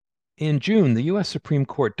In June, the U.S. Supreme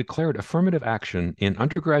Court declared affirmative action in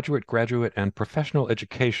undergraduate, graduate, and professional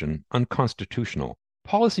education unconstitutional.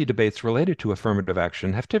 Policy debates related to affirmative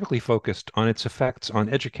action have typically focused on its effects on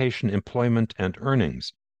education, employment, and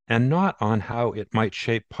earnings, and not on how it might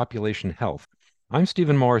shape population health. I'm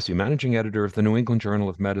Stephen Morrissey, managing editor of the New England Journal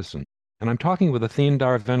of Medicine, and I'm talking with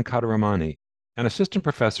Atheendar Venkataramani, an assistant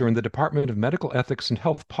professor in the Department of Medical Ethics and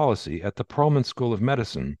Health Policy at the Perelman School of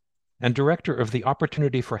Medicine and director of the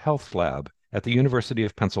Opportunity for Health Lab at the University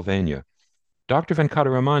of Pennsylvania. Dr.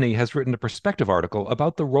 Venkataramani has written a perspective article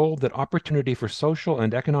about the role that opportunity for social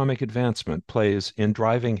and economic advancement plays in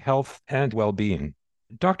driving health and well-being.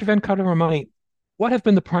 Dr. Venkataramani, what have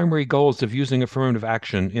been the primary goals of using affirmative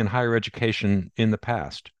action in higher education in the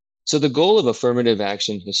past? So the goal of affirmative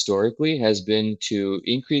action historically has been to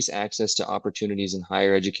increase access to opportunities in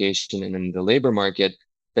higher education and in the labor market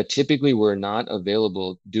that typically were not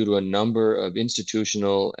available due to a number of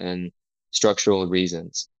institutional and structural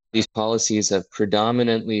reasons. These policies have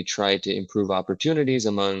predominantly tried to improve opportunities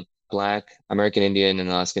among Black, American Indian, and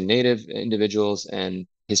Alaskan Native individuals and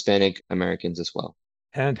Hispanic Americans as well.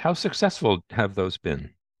 And how successful have those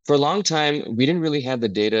been? For a long time, we didn't really have the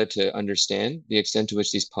data to understand the extent to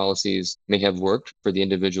which these policies may have worked for the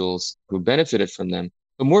individuals who benefited from them.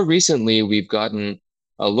 But more recently, we've gotten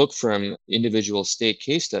a look from individual state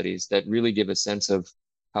case studies that really give a sense of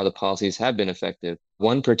how the policies have been effective.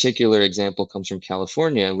 One particular example comes from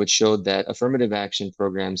California, which showed that affirmative action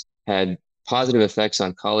programs had positive effects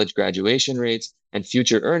on college graduation rates and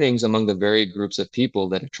future earnings among the varied groups of people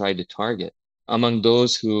that it tried to target. Among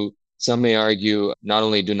those who some may argue not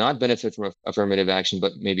only do not benefit from affirmative action,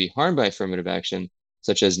 but may be harmed by affirmative action,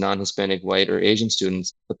 such as non-Hispanic, white, or Asian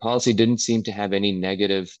students, the policy didn't seem to have any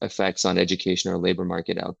negative effects on education or labor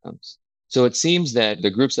market outcomes. So it seems that the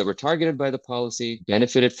groups that were targeted by the policy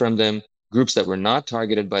benefited from them. Groups that were not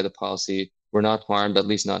targeted by the policy were not harmed, at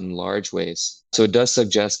least not in large ways. So it does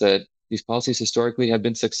suggest that these policies historically have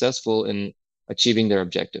been successful in achieving their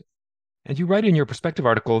objective. And you write in your perspective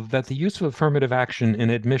article that the use of affirmative action in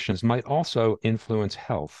admissions might also influence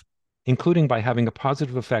health, including by having a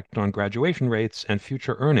positive effect on graduation rates and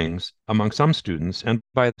future earnings among some students, and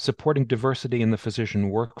by supporting diversity in the physician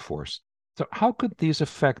workforce. So how could these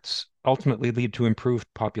effects ultimately lead to improved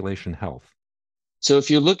population health? So if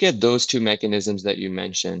you look at those two mechanisms that you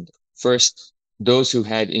mentioned, first, those who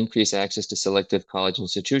had increased access to selective college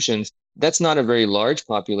institutions, that's not a very large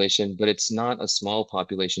population, but it's not a small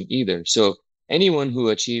population either. So anyone who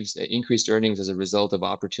achieves increased earnings as a result of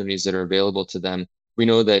opportunities that are available to them, we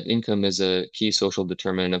know that income is a key social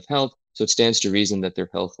determinant of health. So it stands to reason that their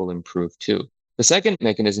health will improve too. The second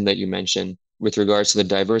mechanism that you mentioned with regards to the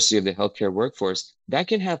diversity of the healthcare workforce, that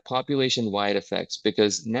can have population-wide effects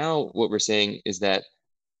because now what we're saying is that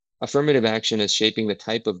affirmative action is shaping the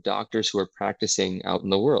type of doctors who are practicing out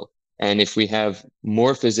in the world. And if we have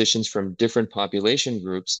more physicians from different population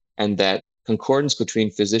groups and that concordance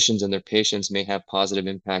between physicians and their patients may have positive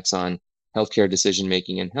impacts on healthcare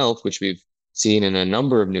decision-making and health, which we've seen in a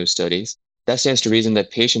number of new studies, that stands to reason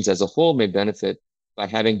that patients as a whole may benefit by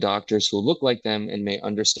having doctors who look like them and may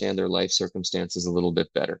understand their life circumstances a little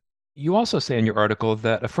bit better. You also say in your article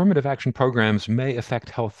that affirmative action programs may affect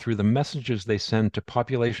health through the messages they send to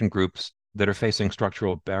population groups that are facing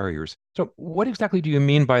structural barriers. So, what exactly do you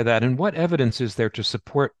mean by that, and what evidence is there to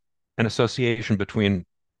support an association between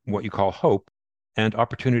what you call hope and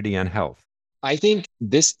opportunity and health? I think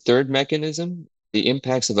this third mechanism, the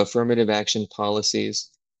impacts of affirmative action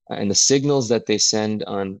policies and the signals that they send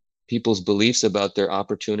on people's beliefs about their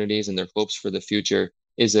opportunities and their hopes for the future,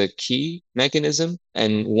 is a key mechanism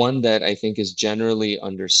and one that I think is generally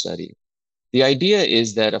understudied. The idea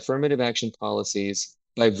is that affirmative action policies,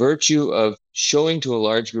 by virtue of showing to a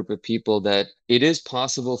large group of people that it is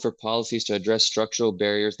possible for policies to address structural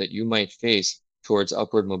barriers that you might face towards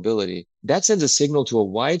upward mobility, that sends a signal to a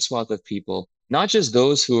wide swath of people, not just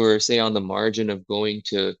those who are, say, on the margin of going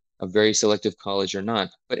to a very selective college or not,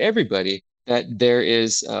 but everybody, that there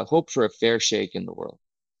is hope for a fair shake in the world.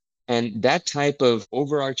 And that type of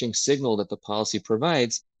overarching signal that the policy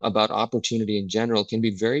provides about opportunity in general can be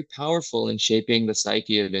very powerful in shaping the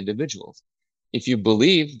psyche of individuals. If you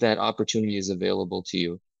believe that opportunity is available to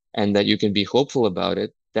you and that you can be hopeful about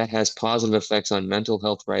it, that has positive effects on mental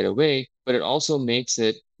health right away, but it also makes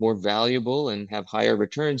it more valuable and have higher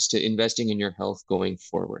returns to investing in your health going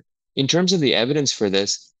forward. In terms of the evidence for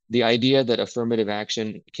this, the idea that affirmative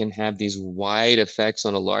action can have these wide effects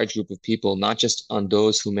on a large group of people, not just on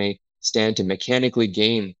those who may stand to mechanically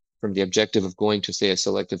gain from the objective of going to, say, a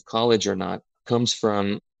selective college or not, comes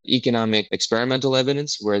from economic experimental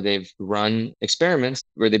evidence where they've run experiments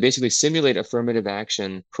where they basically simulate affirmative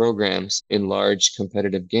action programs in large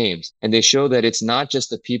competitive games. And they show that it's not just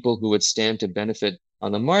the people who would stand to benefit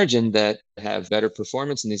on the margin that have better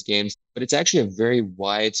performance in these games, but it's actually a very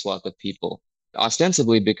wide swath of people,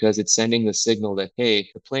 ostensibly because it's sending the signal that, hey,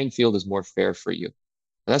 the playing field is more fair for you.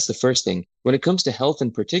 That's the first thing. When it comes to health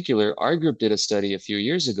in particular, our group did a study a few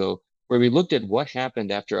years ago where we looked at what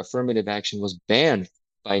happened after affirmative action was banned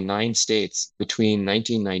by 9 states between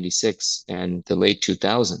 1996 and the late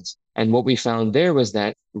 2000s. And what we found there was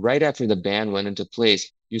that right after the ban went into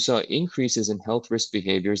place, you saw increases in health risk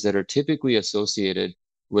behaviors that are typically associated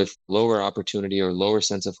with lower opportunity or lower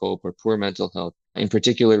sense of hope or poor mental health. In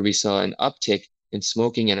particular, we saw an uptick in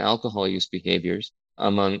smoking and alcohol use behaviors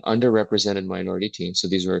among underrepresented minority teens. So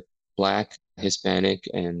these were Black, Hispanic,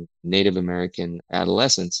 and Native American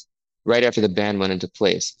adolescents right after the ban went into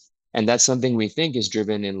place. And that's something we think is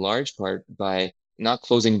driven in large part by not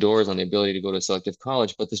closing doors on the ability to go to selective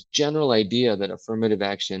college, but this general idea that affirmative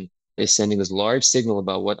action is sending this large signal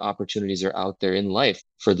about what opportunities are out there in life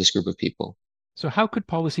for this group of people. So, how could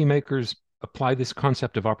policymakers apply this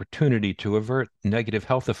concept of opportunity to avert negative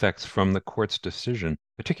health effects from the court's decision,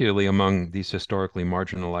 particularly among these historically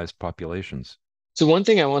marginalized populations? So one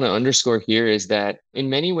thing I want to underscore here is that in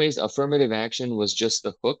many ways, affirmative action was just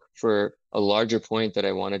the hook for a larger point that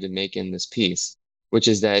I wanted to make in this piece, which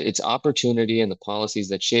is that it's opportunity and the policies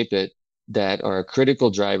that shape it that are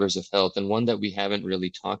critical drivers of health and one that we haven't really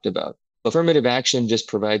talked about. Affirmative action just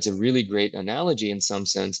provides a really great analogy in some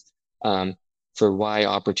sense for why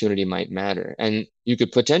opportunity might matter. And you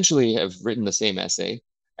could potentially have written the same essay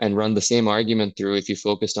and run the same argument through if you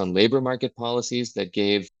focused on labor market policies that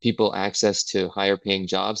gave people access to higher paying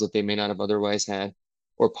jobs that they may not have otherwise had,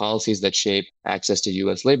 or policies that shape access to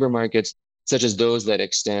US labor markets, such as those that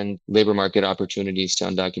extend labor market opportunities to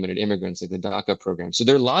undocumented immigrants, like the DACA program. So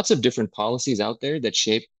there are lots of different policies out there that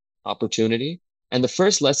shape opportunity. And the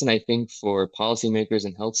first lesson I think for policymakers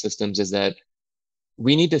and health systems is that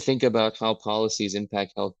we need to think about how policies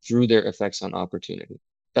impact health through their effects on opportunity.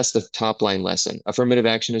 That's the top line lesson. Affirmative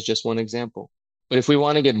action is just one example. But if we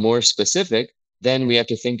want to get more specific, then we have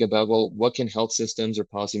to think about, well, what can health systems or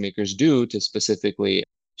policymakers do to specifically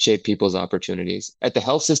shape people's opportunities? At the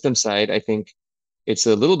health system side, I think it's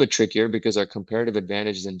a little bit trickier because our comparative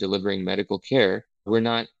advantages in delivering medical care, we're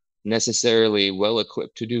not necessarily well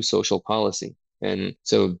equipped to do social policy. And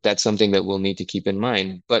so that's something that we'll need to keep in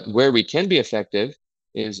mind. But where we can be effective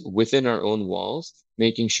is within our own walls,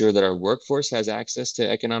 making sure that our workforce has access to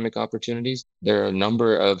economic opportunities. There are a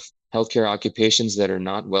number of healthcare occupations that are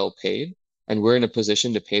not well paid, and we're in a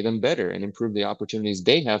position to pay them better and improve the opportunities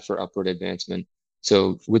they have for upward advancement.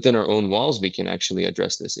 So within our own walls, we can actually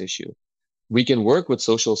address this issue. We can work with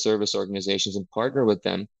social service organizations and partner with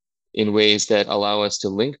them in ways that allow us to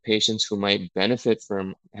link patients who might benefit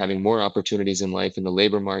from having more opportunities in life in the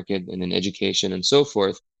labor market and in education and so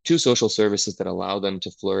forth to social services that allow them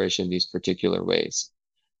to flourish in these particular ways.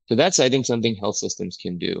 So that's, I think, something health systems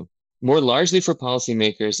can do. More largely for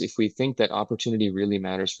policymakers, if we think that opportunity really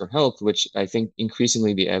matters for health, which I think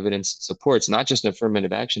increasingly the evidence supports, not just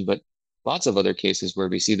affirmative action, but lots of other cases where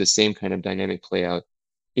we see the same kind of dynamic play out.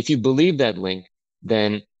 If you believe that link,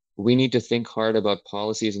 then we need to think hard about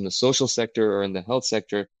policies in the social sector or in the health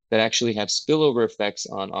sector that actually have spillover effects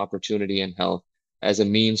on opportunity and health as a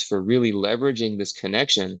means for really leveraging this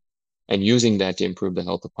connection and using that to improve the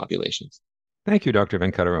health of populations. Thank you, Dr.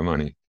 Venkataramani.